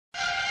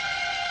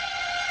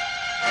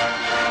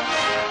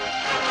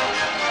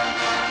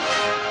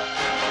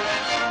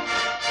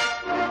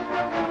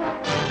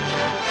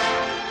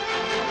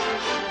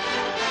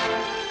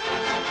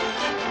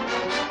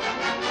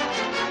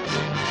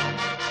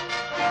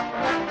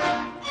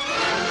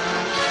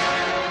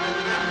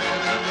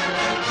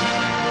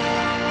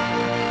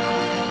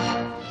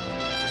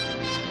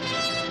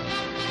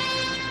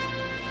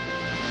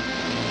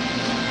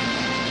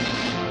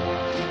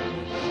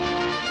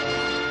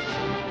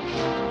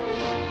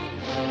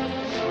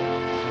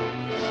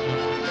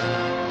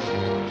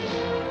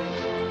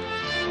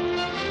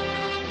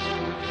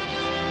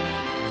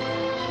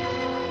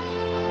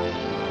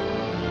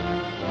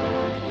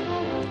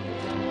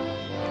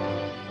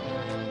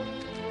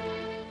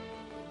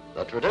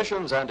The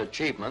traditions and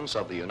achievements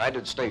of the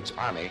United States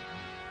Army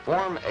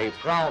form a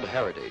proud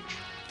heritage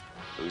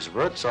whose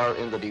roots are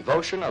in the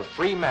devotion of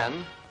free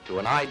men to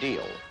an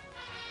ideal.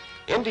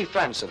 In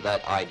defense of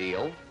that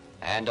ideal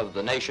and of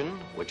the nation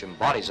which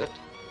embodies it,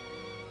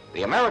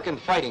 the American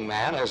fighting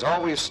man has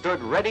always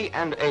stood ready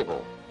and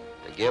able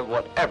to give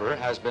whatever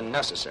has been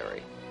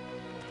necessary.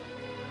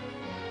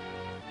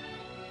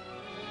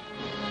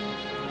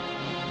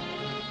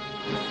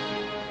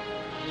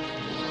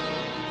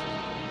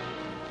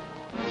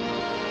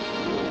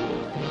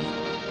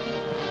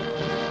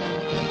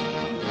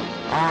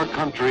 Our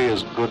country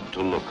is good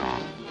to look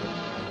on.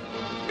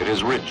 It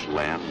is rich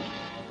land,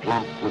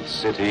 plump with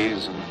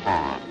cities and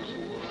farms,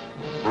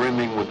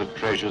 brimming with the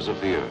treasures of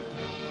the earth.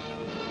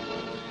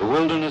 The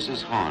wilderness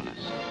is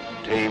harnessed,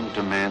 tamed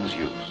to man's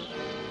use,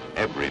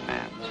 every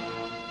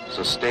man's,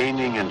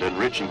 sustaining and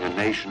enriching a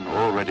nation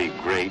already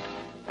great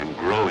and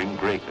growing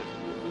greater.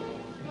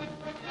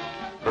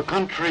 The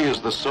country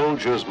is the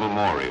soldier's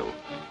memorial.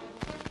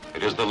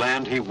 It is the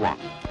land he won,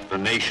 the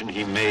nation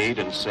he made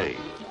and saved.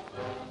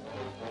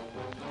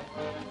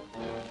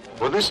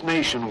 For this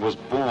nation was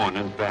born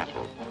in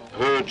battle,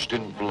 purged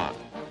in blood,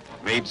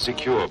 made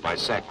secure by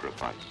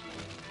sacrifice.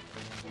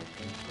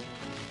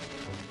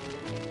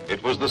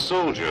 It was the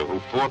soldier who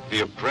fought the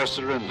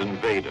oppressor and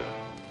invader,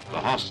 the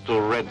hostile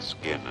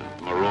redskin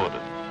and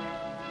marauder,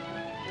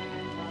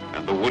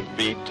 and the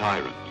would-be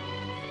tyrant.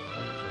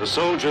 The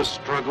soldier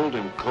struggled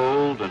in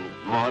cold and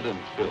mud and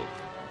filth,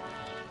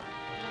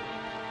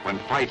 when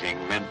fighting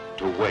meant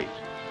to wait.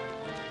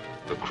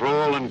 The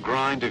crawl and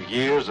grind of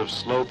years of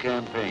slow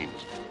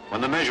campaigns, when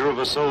the measure of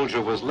a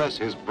soldier was less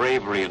his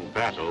bravery in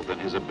battle than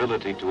his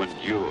ability to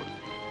endure.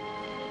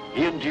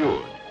 He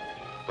endured,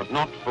 but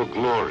not for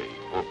glory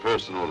or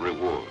personal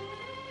reward.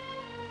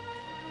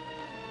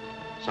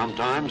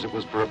 Sometimes it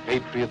was for a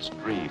patriot's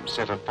dream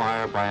set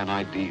afire by an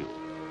ideal.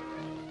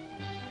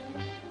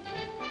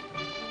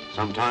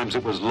 Sometimes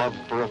it was love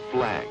for a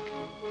flag,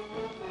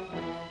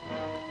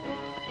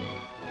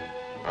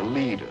 a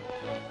leader,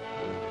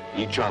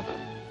 each other,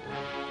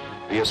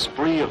 the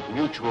esprit of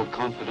mutual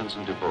confidence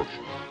and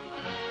devotion.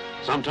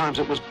 Sometimes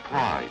it was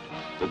pride,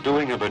 the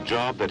doing of a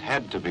job that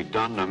had to be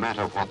done no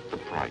matter what the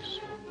price.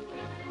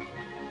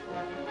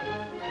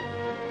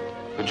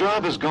 The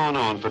job has gone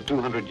on for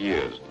 200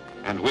 years,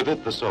 and with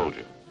it the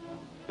soldier.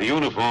 The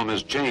uniform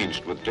has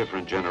changed with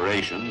different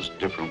generations,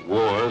 different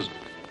wars,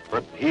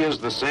 but he is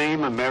the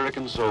same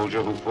American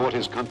soldier who fought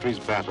his country's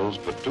battles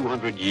for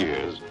 200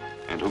 years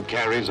and who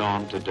carries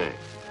on today.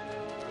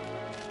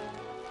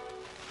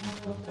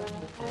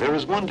 There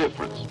is one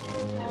difference,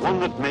 one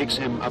that makes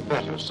him a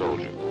better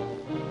soldier.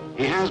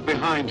 He has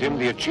behind him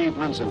the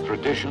achievements and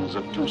traditions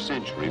of 2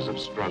 centuries of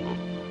struggle,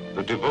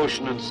 the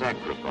devotion and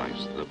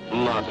sacrifice, the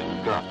blood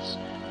and guts,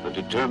 the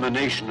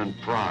determination and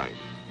pride,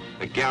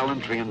 the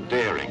gallantry and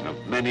daring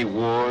of many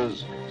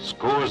wars,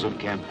 scores of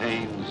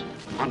campaigns,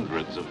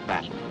 hundreds of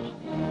battles.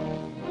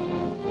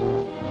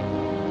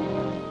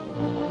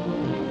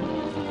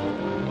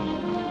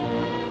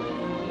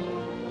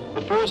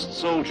 The first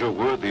soldier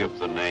worthy of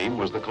the name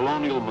was the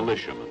colonial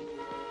militiaman.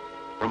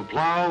 From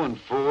plow and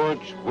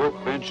forge,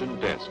 workbench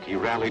and desk, he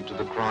rallied to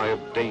the cry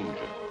of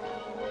danger.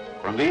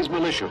 From these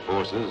militia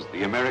forces,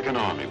 the American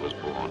Army was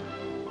born.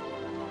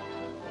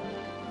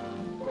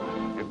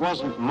 It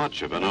wasn't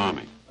much of an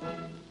army.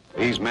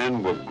 These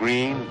men were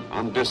green,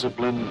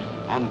 undisciplined,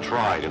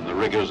 untried in the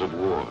rigors of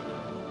war.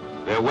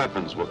 Their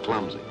weapons were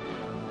clumsy,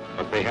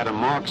 but they had a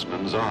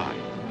marksman's eye.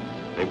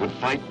 They would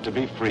fight to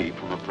be free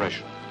from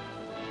oppression.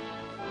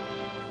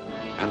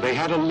 And they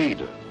had a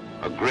leader,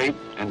 a great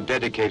and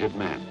dedicated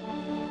man,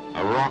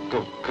 a rock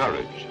of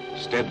courage,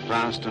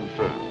 steadfast and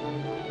firm.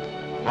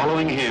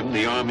 Following him,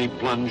 the Army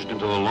plunged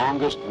into the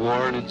longest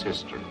war in its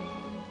history.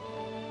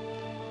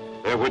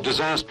 There were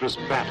disastrous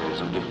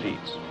battles and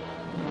defeats.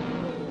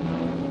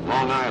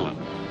 Long Island,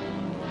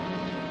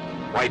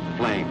 White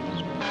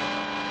Plains,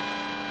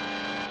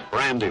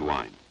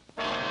 Brandywine,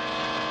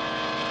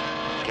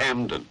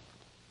 Camden,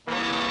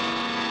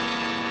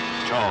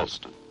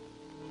 Charleston.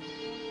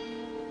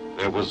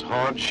 There was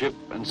hardship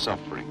and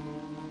suffering.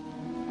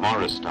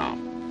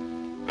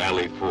 Morristown,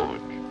 Valley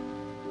Forge.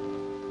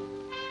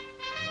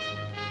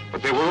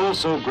 But there were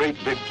also great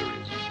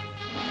victories.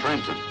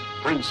 Trenton,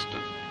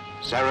 Princeton,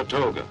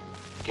 Saratoga,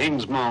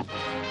 Kings Mountain,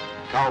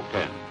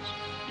 Cowpens,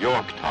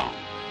 Yorktown.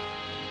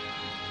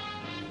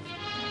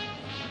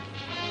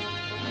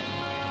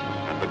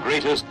 And the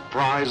greatest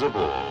prize of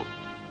all,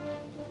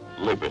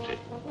 liberty.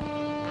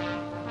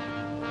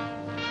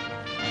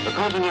 The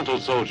Continental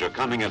soldier,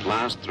 coming at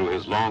last through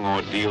his long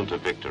ordeal to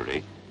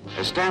victory,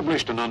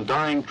 established an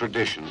undying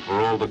tradition for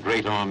all the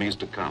great armies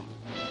to come.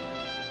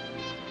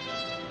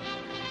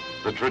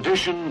 The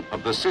tradition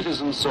of the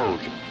citizen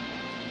soldier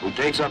who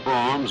takes up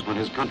arms when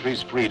his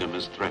country's freedom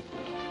is threatened,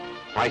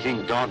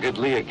 fighting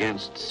doggedly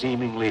against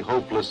seemingly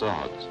hopeless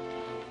odds,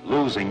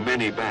 losing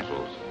many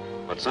battles,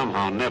 but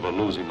somehow never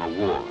losing a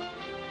war.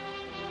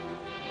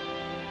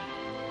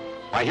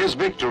 By his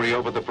victory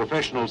over the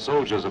professional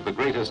soldiers of the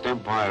greatest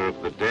empire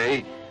of the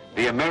day,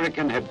 the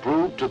American had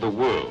proved to the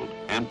world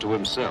and to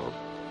himself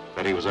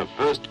that he was a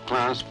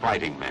first-class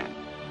fighting man.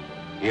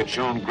 He had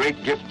shown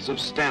great gifts of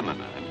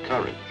stamina and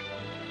courage.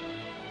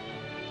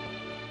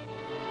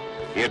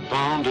 He had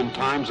found in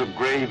times of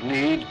grave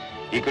need,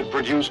 he could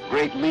produce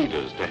great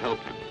leaders to help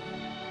him.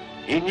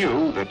 He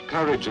knew that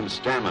courage and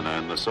stamina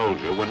in the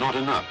soldier were not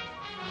enough,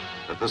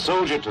 that the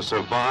soldier to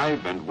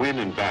survive and win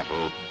in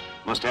battle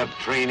must have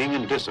training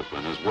and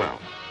discipline as well,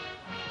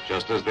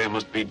 just as there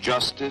must be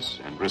justice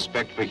and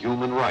respect for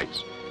human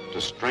rights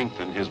to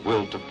strengthen his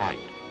will to fight.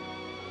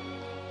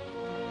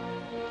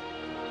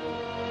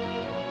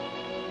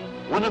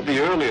 One of the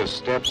earliest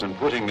steps in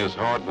putting this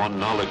hard-won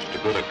knowledge to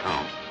good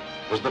account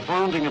was the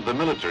founding of the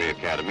military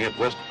academy at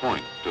West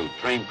Point to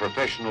train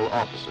professional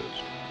officers.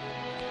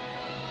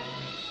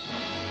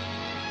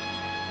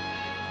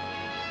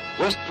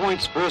 West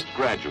Point's first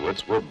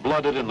graduates were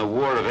blooded in the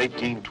War of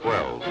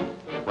 1812,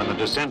 when the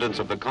descendants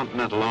of the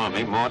Continental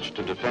Army marched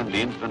to defend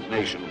the infant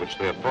nation which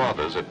their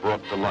fathers had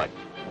brought to life.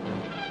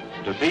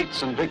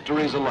 Defeats and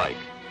victories alike,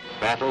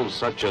 battles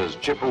such as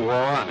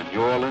Chippewa and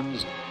New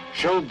Orleans,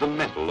 showed the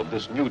mettle of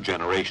this new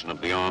generation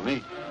of the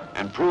Army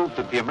and proved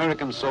that the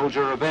American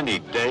soldier of any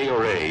day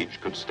or age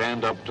could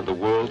stand up to the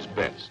world's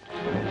best.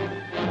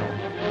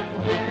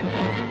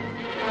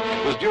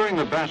 It was during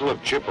the Battle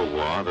of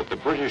Chippewa that the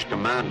British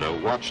commander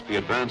watched the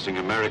advancing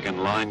American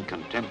line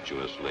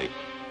contemptuously,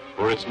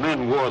 for its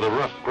men wore the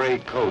rough gray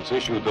coats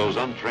issued those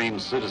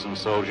untrained citizen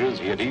soldiers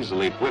he had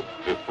easily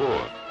whipped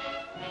before.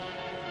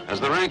 As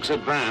the ranks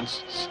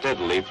advanced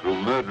steadily through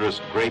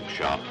murderous grape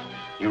shot,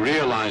 he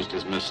realized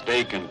his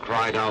mistake and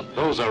cried out,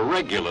 "Those are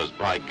regulars,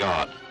 by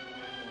God!"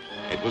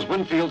 It was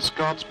Winfield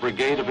Scott's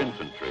brigade of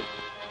infantry,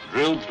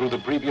 drilled through the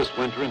previous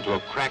winter into a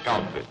crack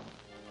outfit.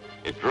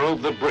 It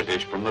drove the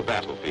British from the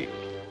battlefield.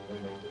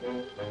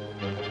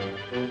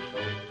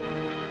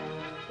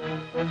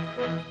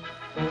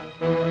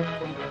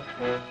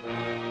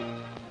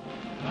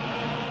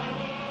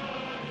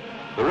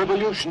 The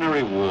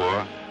Revolutionary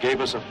War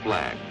gave us a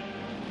flag.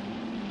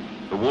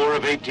 The War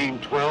of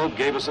 1812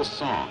 gave us a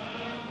song,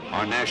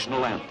 our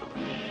national anthem.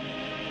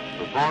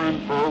 The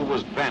foreign foe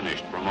was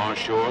banished from our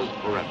shores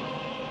forever.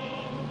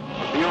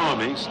 But the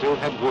Army still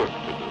had work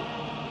to do.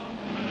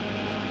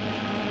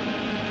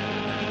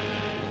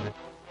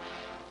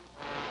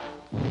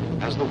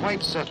 As the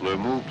white settler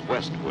moved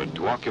westward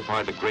to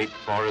occupy the great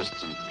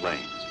forests and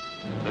plains,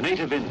 the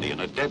native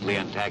Indian, a deadly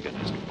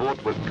antagonist,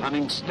 fought with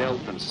cunning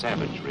stealth and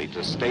savagery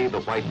to stay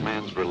the white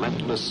man's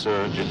relentless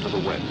surge into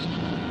the west.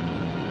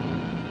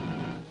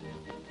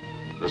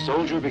 The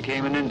soldier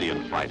became an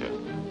Indian fighter.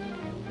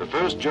 The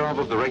first job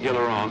of the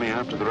regular army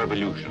after the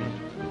Revolution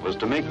was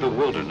to make the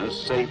wilderness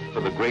safe for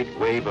the great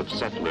wave of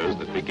settlers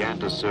that began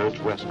to surge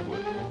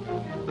westward.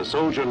 The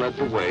soldier led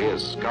the way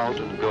as scout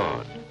and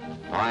guard,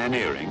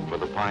 pioneering for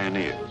the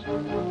pioneers.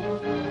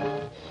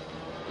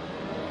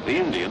 The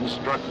Indians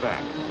struck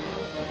back.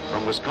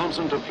 From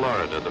Wisconsin to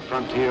Florida, the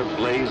frontier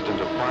blazed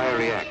into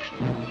fiery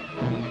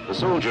action. The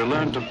soldier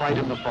learned to fight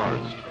in the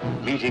forest,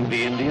 meeting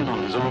the Indian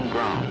on his own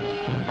ground,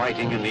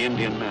 fighting in the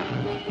Indian manner.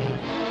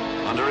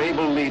 Under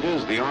able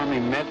leaders, the Army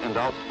met and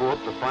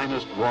outfought the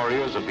finest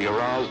warriors of the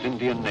aroused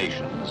Indian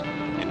nations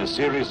in a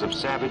series of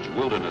savage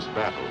wilderness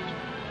battles.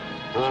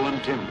 Fallen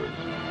Timbers,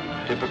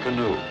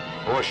 Tippecanoe,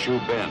 Horseshoe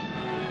Bend,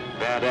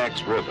 Bad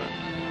Axe River,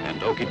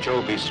 and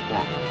Okeechobee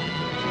Swamp.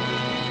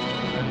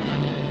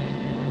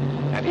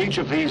 At each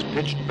of these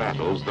pitched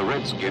battles, the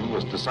Redskin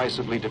was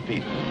decisively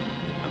defeated,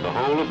 and the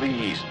whole of the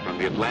East, from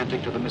the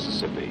Atlantic to the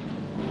Mississippi,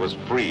 was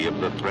free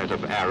of the threat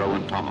of arrow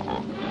and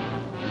tomahawk.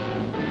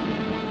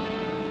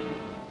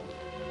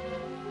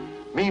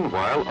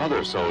 Meanwhile,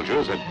 other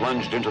soldiers had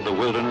plunged into the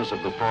wilderness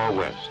of the far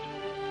west.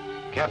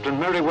 Captain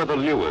Meriwether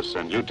Lewis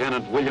and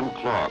Lieutenant William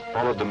Clark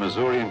followed the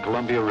Missouri and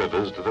Columbia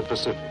rivers to the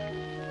Pacific.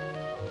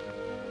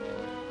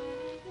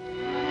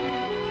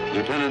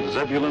 Lieutenant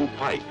Zebulon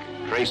Pike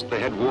traced the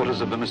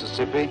headwaters of the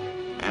Mississippi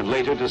and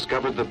later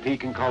discovered the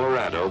peak in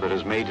Colorado that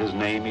has made his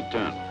name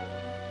eternal.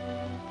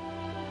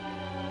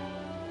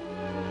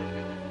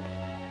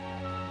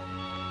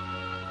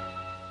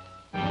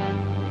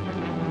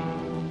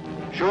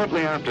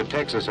 Shortly after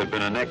Texas had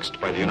been annexed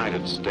by the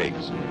United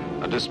States,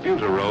 a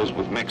dispute arose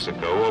with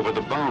Mexico over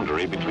the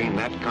boundary between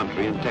that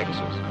country and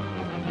Texas.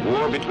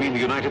 War between the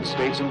United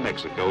States and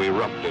Mexico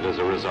erupted as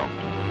a result.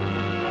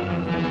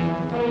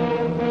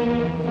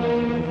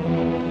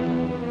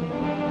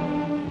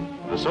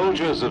 The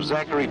soldiers of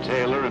Zachary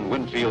Taylor and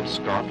Winfield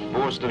Scott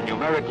forced a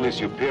numerically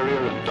superior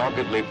and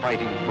doggedly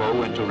fighting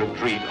foe into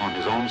retreat on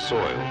his own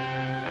soil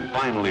and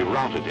finally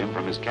routed him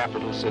from his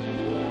capital city.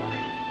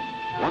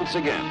 Once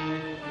again,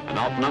 an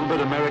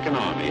outnumbered American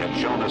army had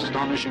shown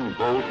astonishing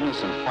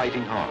boldness and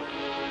fighting heart,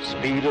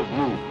 speed of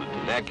movement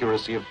and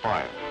accuracy of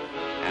fire,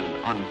 and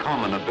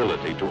uncommon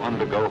ability to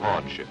undergo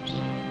hardships.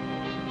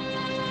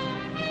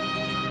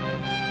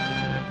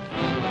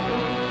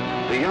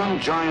 The young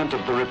giant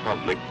of the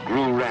Republic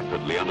grew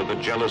rapidly under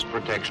the jealous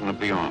protection of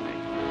the Army,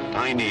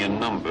 tiny in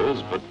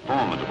numbers but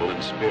formidable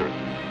in spirit.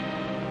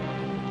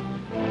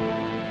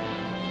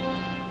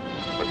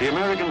 But the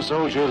American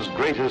soldier's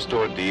greatest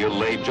ordeal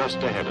lay just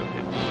ahead of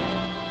him,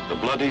 the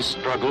bloody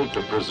struggle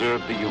to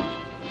preserve the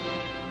Union.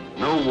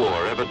 No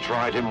war ever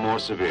tried him more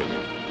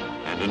severely,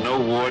 and in no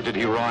war did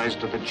he rise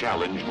to the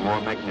challenge more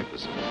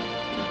magnificent.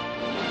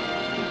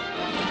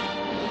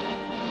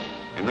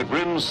 In the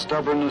grim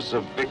stubbornness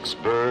of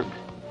Vicksburg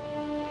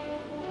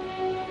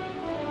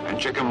and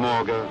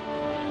Chickamauga,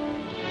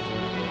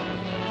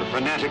 the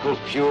fanatical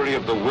fury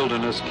of the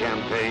Wilderness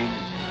Campaign,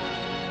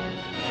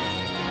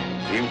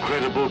 the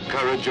incredible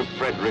courage of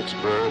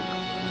Fredericksburg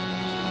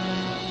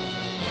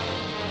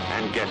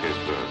and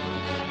Gettysburg,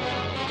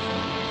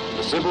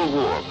 the Civil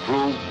War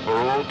proved for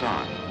all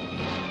time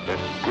that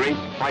great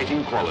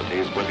fighting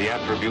qualities were the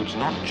attributes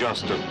not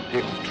just of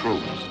picked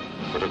troops,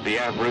 but of the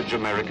average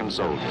American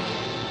soldier.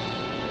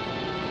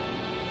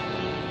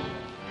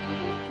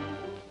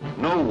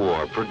 No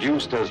war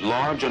produced as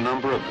large a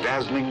number of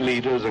dazzling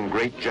leaders and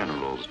great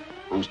generals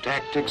whose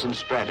tactics and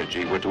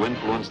strategy were to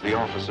influence the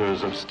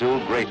officers of still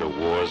greater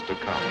wars to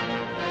come.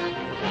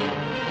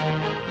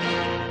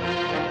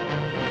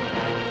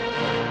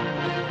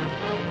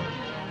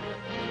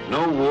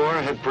 No war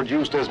had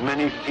produced as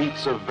many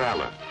feats of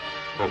valor,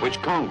 for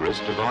which Congress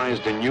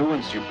devised a new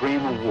and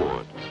supreme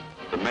award,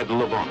 the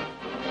Medal of Honor.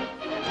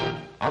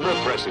 Other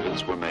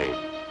precedents were made,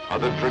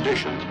 other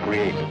traditions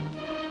created.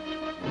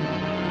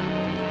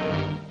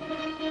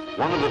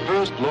 One of the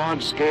first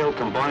large-scale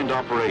combined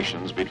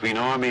operations between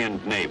Army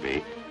and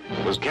Navy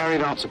was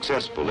carried out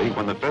successfully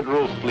when the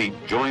Federal fleet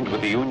joined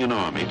with the Union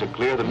Army to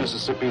clear the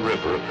Mississippi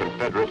River of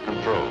Confederate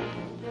control.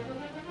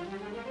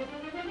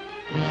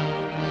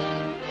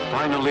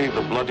 Finally,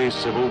 the bloody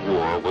Civil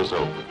War was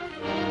over.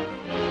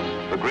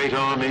 The great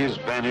armies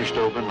vanished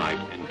overnight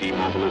in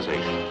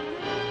demobilization.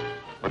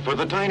 But for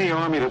the tiny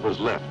army that was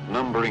left,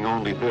 numbering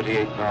only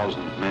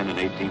 38,000 men in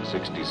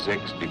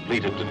 1866,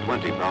 depleted to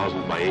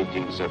 20,000 by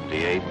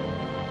 1878,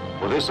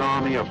 for this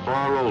army, a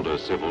far older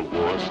Civil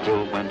War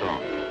still went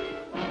on.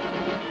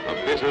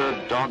 A bitter,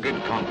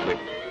 dogged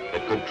conflict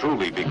that could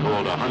truly be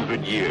called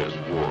 100 years'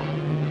 war.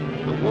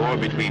 The war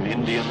between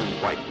Indian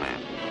and white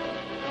man.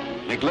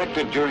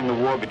 Neglected during the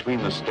war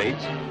between the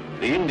states,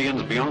 the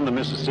Indians beyond the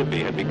Mississippi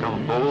had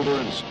become bolder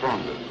and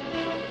stronger.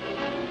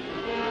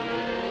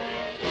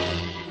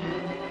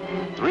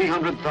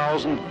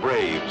 300,000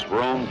 braves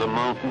roamed the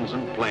mountains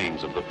and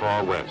plains of the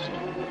far west,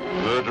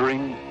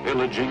 murdering,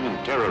 pillaging,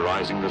 and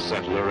terrorizing the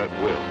settler at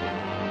will.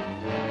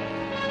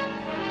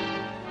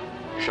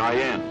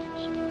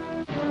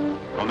 Cheyennes,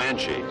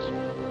 Comanches,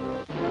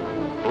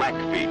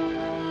 Blackfeet,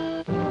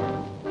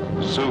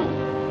 Sioux,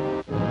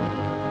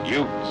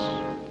 Utes,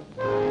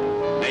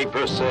 Nez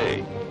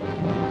Perce,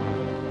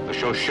 the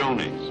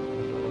Shoshones,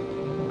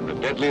 and the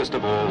deadliest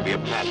of all, the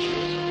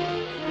Apaches.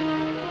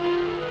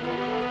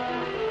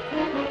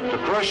 To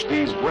crush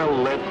these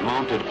well-led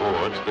mounted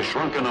hordes, the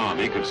shrunken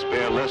army could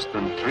spare less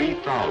than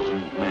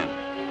 3,000 men.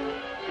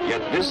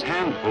 Yet this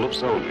handful of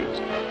soldiers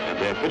and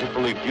their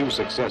pitifully few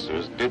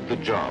successors did the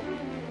job,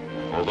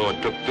 although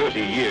it took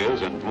 30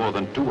 years and more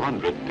than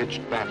 200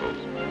 pitched battles.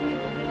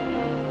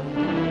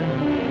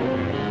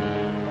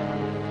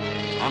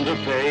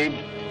 Underpaid,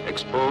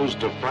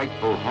 exposed to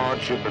frightful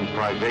hardship and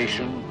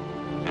privation,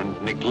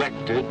 and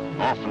neglected,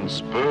 often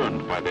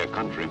spurned by their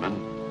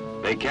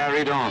countrymen, they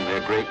carried on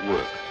their great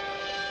work,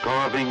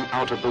 carving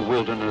out of the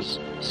wilderness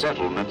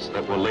settlements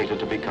that were later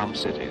to become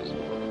cities.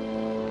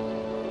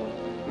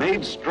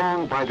 Made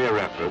strong by their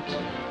efforts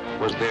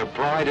was their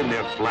pride in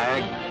their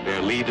flag,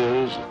 their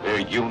leaders, their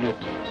unit,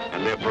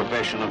 and their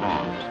profession of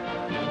arms.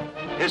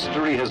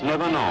 History has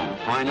never known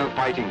finer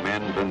fighting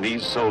men than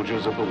these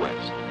soldiers of the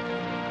West.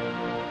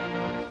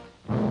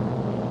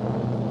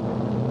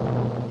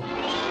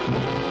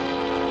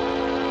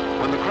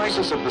 When the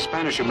crisis of the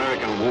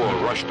Spanish-American War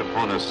rushed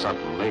upon us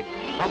suddenly,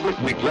 public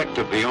neglect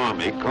of the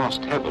Army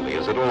cost heavily,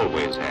 as it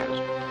always has.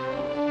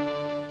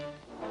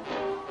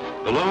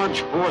 The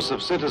large force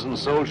of citizen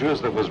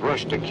soldiers that was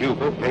rushed to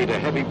Cuba paid a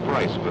heavy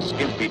price for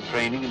skimpy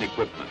training and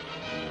equipment.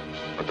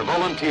 But the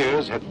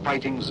volunteers had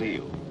fighting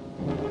zeal.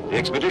 The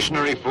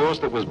expeditionary force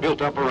that was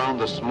built up around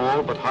the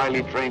small but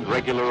highly trained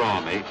regular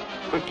army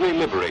quickly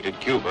liberated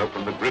Cuba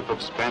from the grip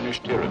of Spanish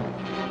tyranny.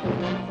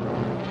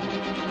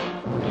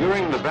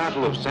 During the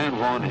Battle of San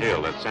Juan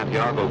Hill at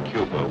Santiago,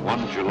 Cuba,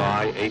 1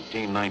 July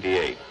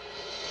 1898,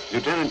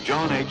 Lieutenant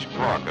John H.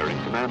 Parker,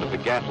 in command of the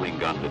Gatling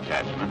gun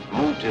detachment,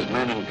 moved his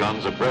men and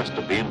guns abreast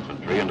of the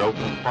infantry and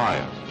opened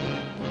fire.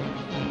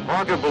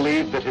 Parker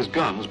believed that his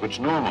guns, which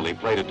normally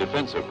played a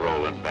defensive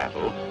role in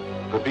battle,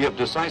 could be of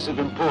decisive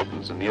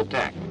importance in the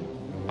attack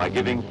by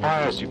giving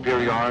fire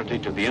superiority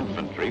to the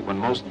infantry when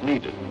most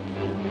needed.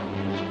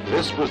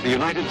 This was the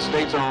United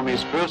States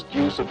Army's first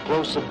use of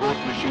close support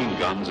machine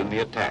guns in the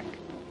attack,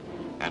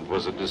 and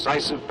was a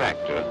decisive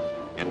factor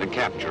in the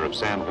capture of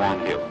San Juan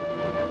Hill.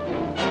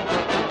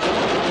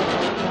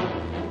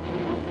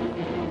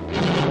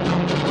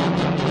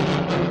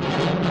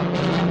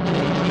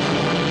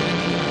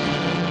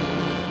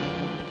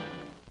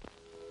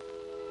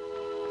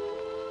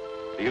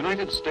 The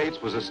United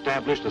States was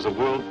established as a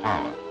world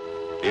power,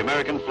 The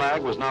American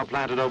flag was now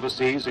planted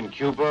overseas in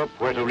Cuba,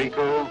 Puerto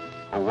Rico,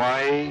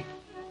 Hawaii,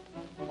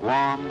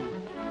 Guam,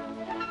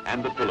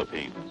 and the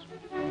Philippines.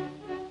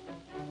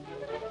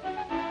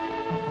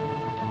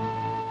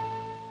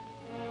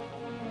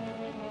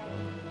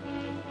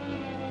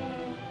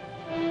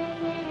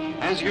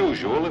 As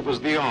usual, it was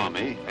the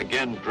Army,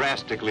 again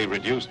drastically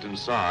reduced in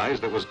size,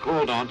 that was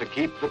called on to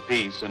keep the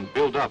peace and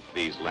build up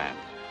these lands,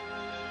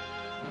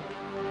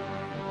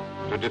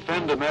 to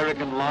defend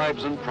American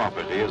lives and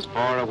property as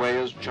far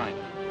away as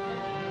China.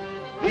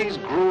 These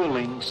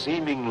grueling,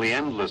 seemingly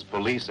endless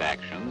police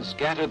actions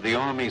scattered the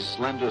Army's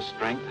slender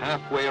strength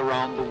halfway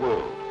around the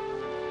world.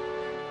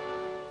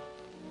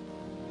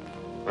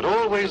 But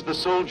always the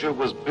soldier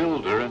was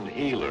builder and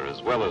healer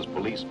as well as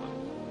policeman.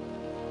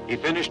 He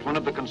finished one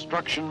of the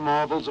construction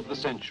marvels of the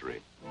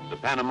century, the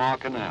Panama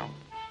Canal.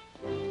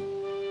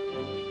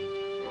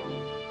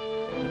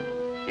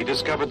 He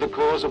discovered the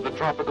cause of the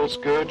tropical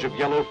scourge of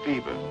yellow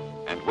fever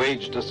and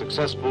waged a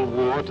successful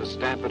war to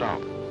stamp it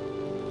out.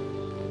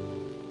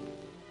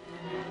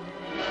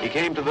 He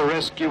came to the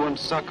rescue and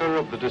succor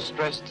of the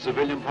distressed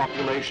civilian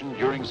population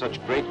during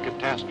such great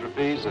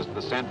catastrophes as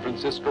the San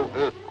Francisco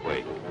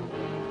earthquake,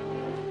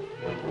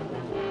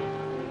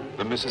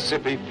 the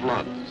Mississippi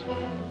floods.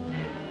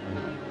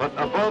 But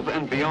above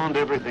and beyond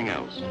everything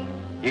else,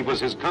 he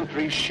was his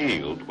country's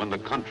shield when the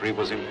country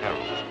was in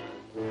peril.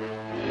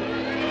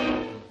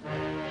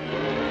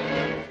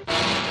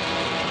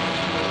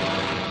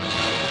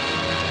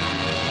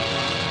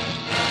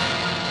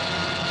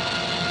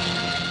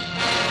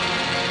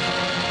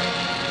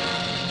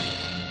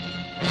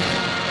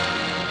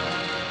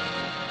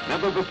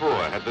 Never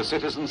before had the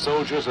citizen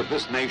soldiers of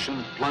this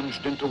nation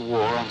plunged into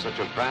war on such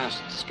a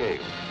vast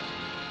scale.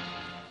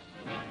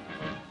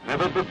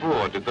 Never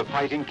before did the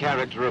fighting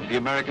character of the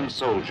American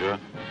soldier,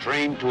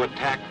 trained to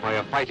attack by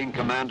a fighting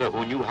commander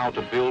who knew how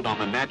to build on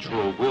the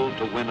natural will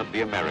to win of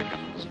the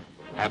Americans,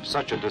 have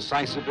such a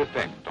decisive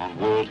effect on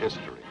world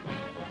history.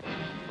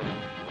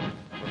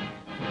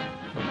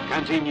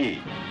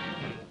 Cantigny,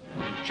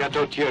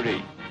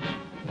 Chateau-Thierry,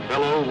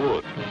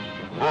 Belleau-Wood,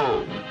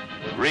 Vaux,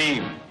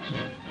 Rheims,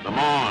 Le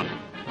Mans,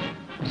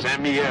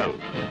 Saint-Mihiel.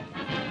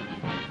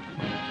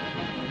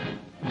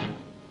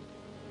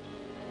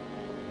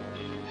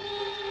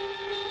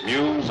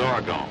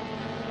 Meuse-Argonne.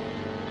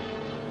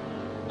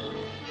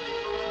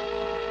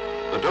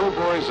 The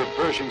doughboys of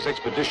Pershing's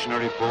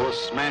expeditionary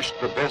force smashed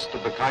the best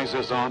of the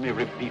Kaiser's army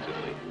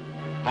repeatedly,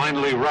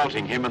 finally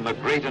routing him in the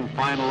great and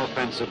final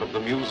offensive of the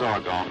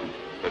Meuse-Argonne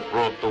that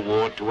brought the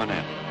war to an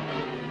end.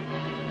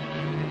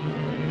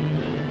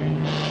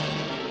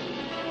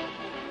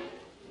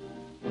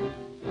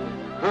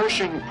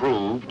 Pershing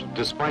proved,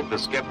 despite the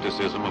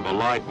skepticism of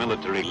Allied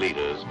military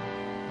leaders,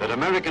 that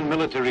American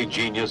military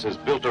genius is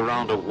built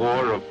around a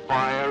war of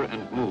fire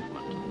and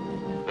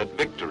movement, that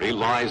victory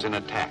lies in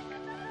attack.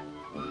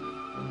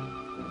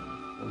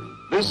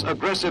 This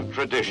aggressive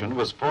tradition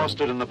was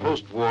fostered in the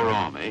post-war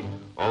army,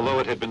 although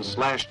it had been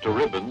slashed to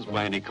ribbons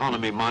by an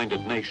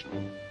economy-minded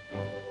nation.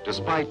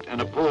 Despite an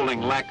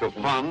appalling lack of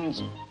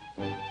funds,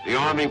 the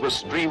army was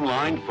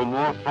streamlined for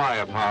more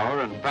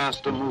firepower and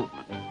faster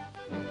movement.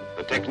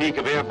 The technique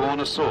of airborne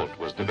assault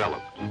was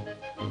developed.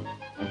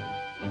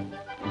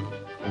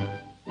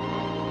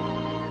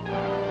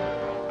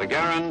 The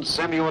Garand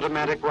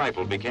semi-automatic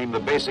rifle became the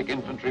basic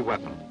infantry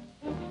weapon.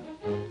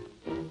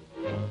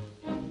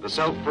 The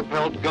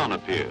self-propelled gun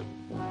appeared.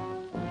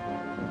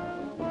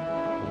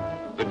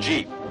 The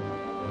Jeep.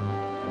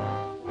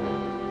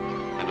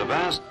 And a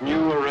vast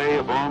new array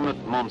of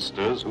armored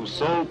monsters whose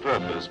sole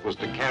purpose was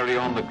to carry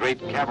on the great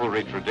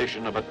cavalry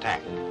tradition of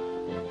attack.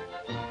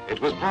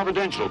 It was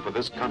providential for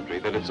this country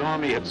that its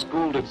army had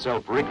schooled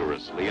itself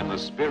rigorously in the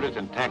spirit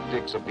and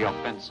tactics of the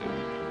offensive.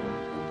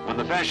 When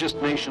the fascist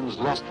nation's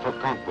lust for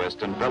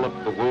conquest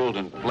enveloped the world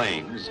in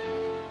flames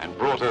and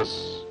brought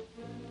us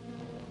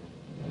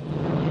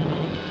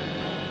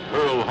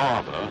Pearl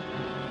Harbor,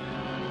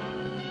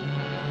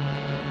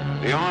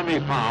 the army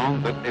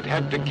found that it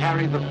had to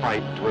carry the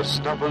fight to a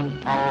stubborn,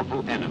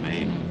 powerful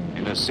enemy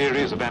in a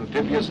series of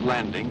amphibious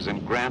landings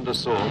and grand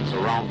assaults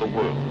around the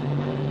world.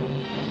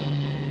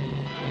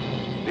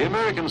 The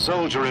American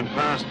soldier in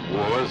past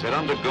wars had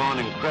undergone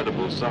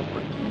incredible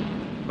suffering,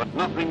 but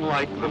nothing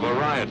like the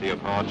variety of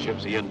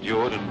hardships he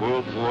endured in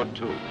World War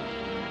II.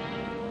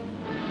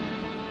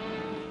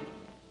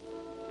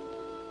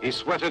 He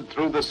sweated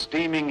through the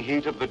steaming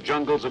heat of the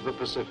jungles of the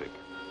Pacific.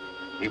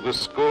 He was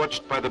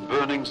scorched by the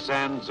burning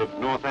sands of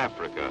North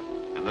Africa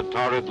and the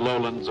torrid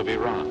lowlands of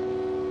Iran.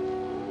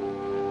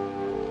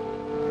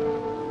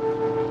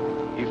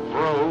 He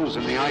froze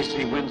in the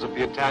icy winds of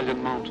the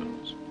Italian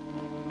mountains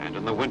and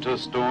in the winter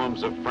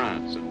storms of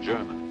France and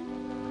Germany.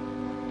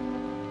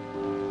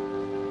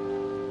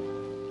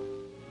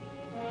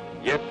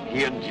 Yet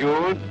he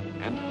endured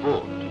and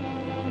fought,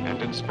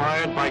 and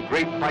inspired by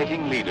great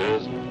fighting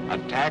leaders,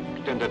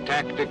 attacked and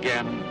attacked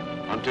again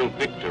until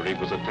victory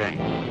was attained.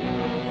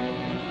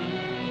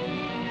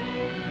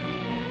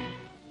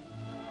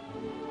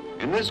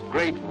 In this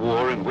great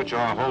war in which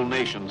our whole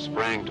nation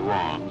sprang to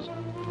arms,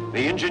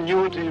 The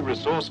ingenuity,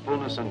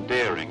 resourcefulness, and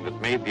daring that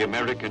made the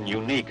American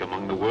unique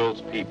among the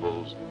world's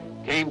peoples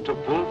came to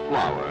full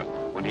flower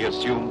when he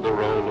assumed the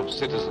role of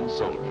citizen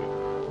soldier.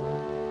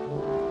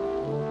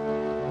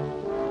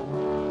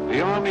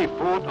 The Army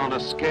fought on a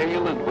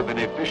scale and with an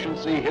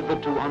efficiency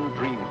hitherto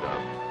undreamed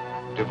of,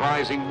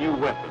 devising new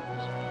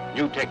weapons,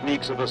 new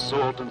techniques of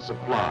assault and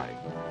supply,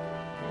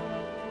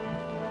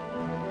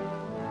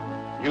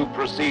 new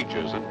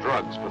procedures and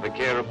drugs for the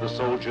care of the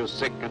soldiers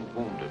sick and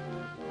wounded.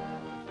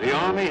 The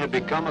Army had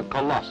become a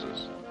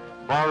colossus,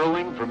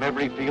 borrowing from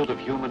every field of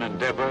human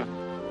endeavor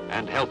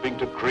and helping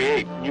to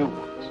create new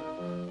ones.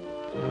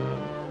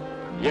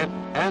 Yet,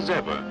 as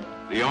ever,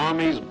 the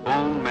Army's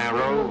bone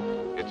marrow,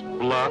 its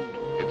blood,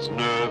 its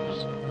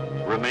nerves,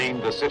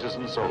 remained the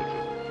citizen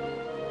soldier.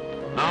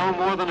 Now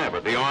more than ever,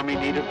 the Army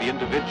needed the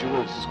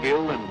individual's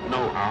skill and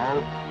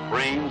know-how,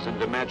 brains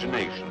and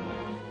imagination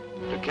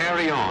to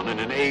carry on in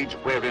an age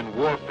wherein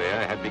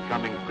warfare had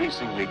become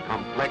increasingly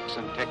complex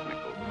and technical.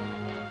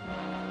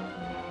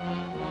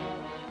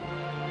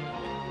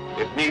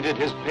 It needed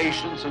his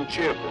patience and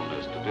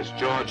cheerfulness to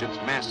discharge its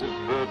massive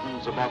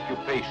burdens of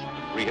occupation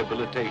and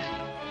rehabilitation.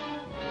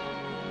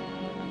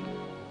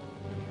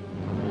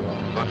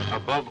 But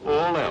above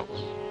all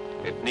else,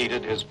 it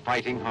needed his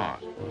fighting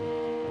heart.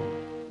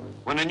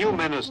 When a new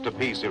menace to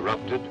peace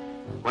erupted,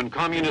 when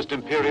communist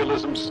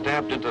imperialism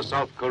stabbed into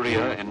South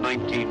Korea in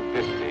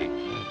 1950,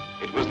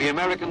 it was the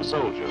American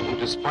soldier who,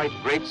 despite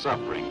great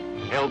suffering,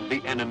 held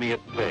the enemy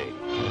at bay.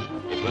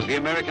 It was the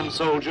American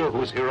soldier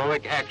whose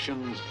heroic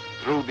actions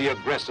threw the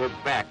aggressor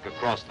back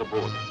across the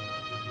border.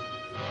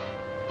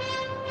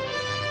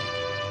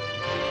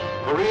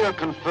 Korea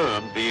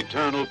confirmed the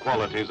eternal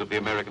qualities of the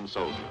American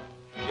soldier.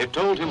 It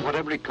told him what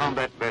every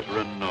combat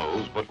veteran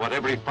knows, but what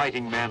every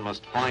fighting man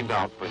must find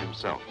out for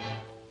himself.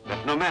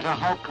 That no matter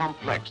how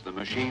complex the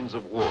machines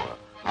of war,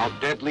 how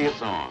deadly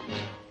its arms,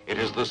 it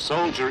is the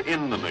soldier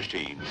in the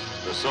machine,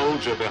 the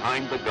soldier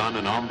behind the gun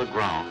and on the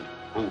ground,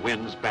 who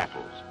wins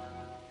battles.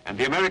 And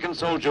the American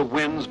soldier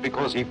wins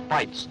because he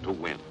fights to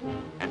win.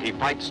 And he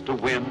fights to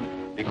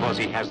win because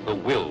he has the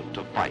will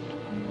to fight.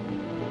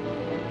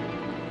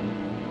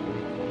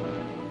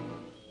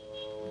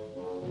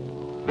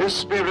 This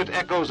spirit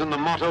echoes in the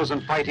mottos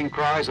and fighting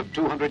cries of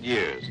 200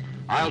 years.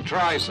 I'll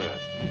try, sir.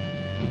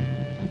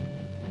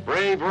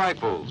 Brave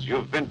rifles,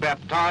 you've been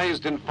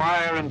baptized in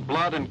fire and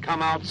blood and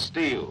come out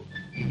steel.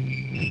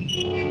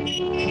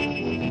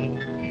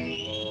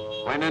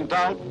 When in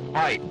doubt,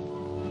 fight.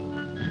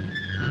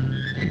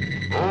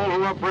 All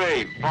who are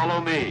brave,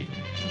 follow me.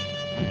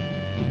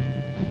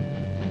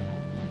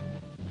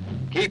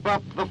 Keep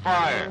up the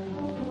fire.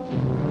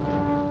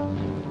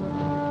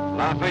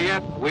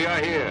 Lafayette, we are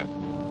here.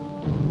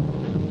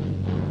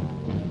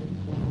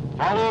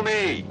 Follow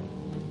me.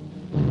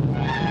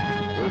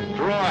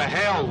 Withdraw,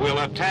 hell, we'll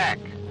attack.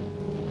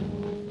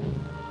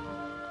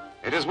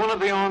 It is one of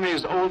the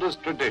Army's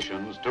oldest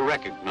traditions to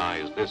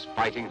recognize this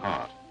fighting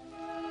heart.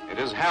 It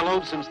is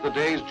hallowed since the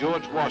days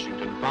George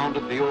Washington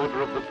founded the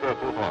Order of the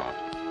Purple Heart.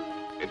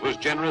 It was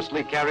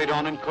generously carried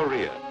on in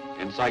Korea,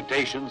 in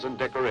citations and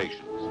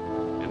decorations,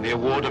 in the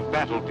award of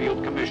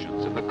battlefield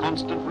commissions, in the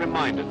constant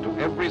reminder to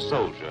every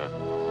soldier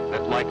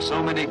that, like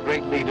so many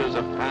great leaders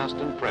of past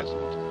and present,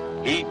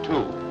 he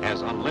too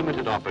has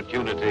unlimited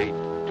opportunity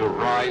to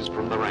rise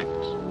from the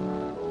ranks.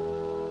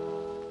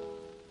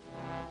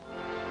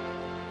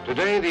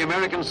 Today, the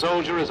American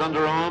soldier is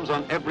under arms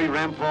on every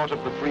rampart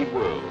of the free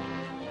world.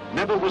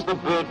 Never was the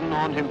burden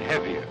on him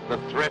heavier, the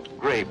threat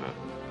graver,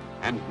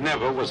 and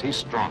never was he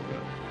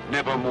stronger,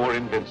 never more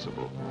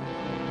invincible.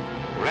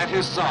 For at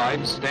his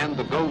side stand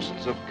the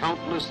ghosts of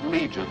countless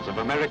legions of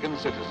American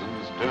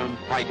citizens turned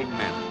fighting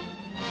men,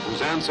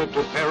 whose answer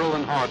to peril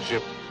and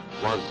hardship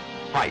was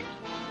fight,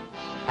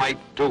 fight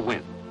to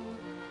win.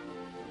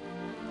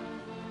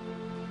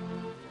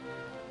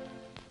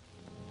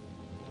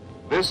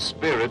 This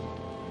spirit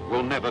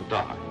will never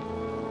die.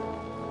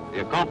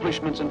 The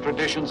accomplishments and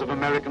traditions of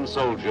American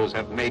soldiers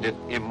have made it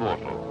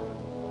immortal.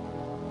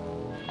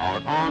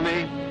 Our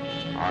Army,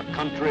 our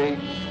country,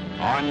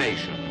 our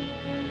nation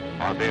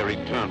are their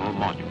eternal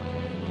monument.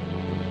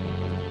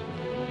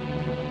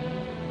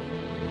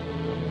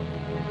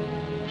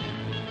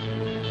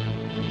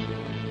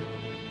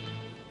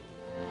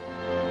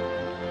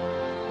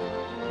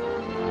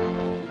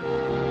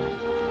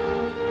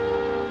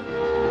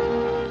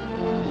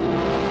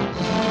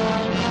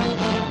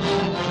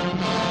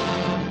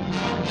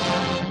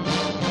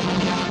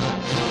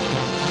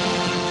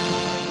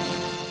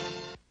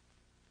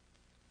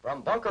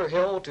 From Bunker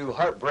Hill to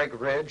Heartbreak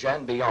Ridge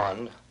and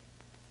beyond,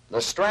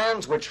 the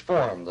strands which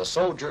form the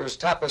soldier's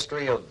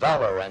tapestry of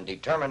valor and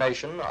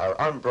determination are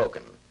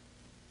unbroken.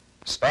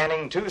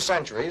 Spanning 2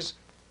 centuries,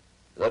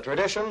 the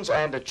traditions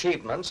and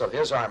achievements of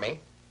his Army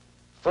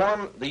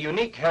form the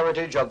unique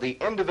heritage of the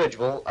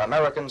individual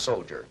American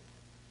soldier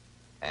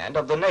and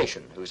of the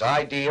nation whose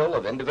ideal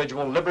of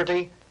individual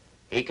liberty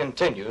he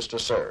continues to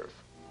serve.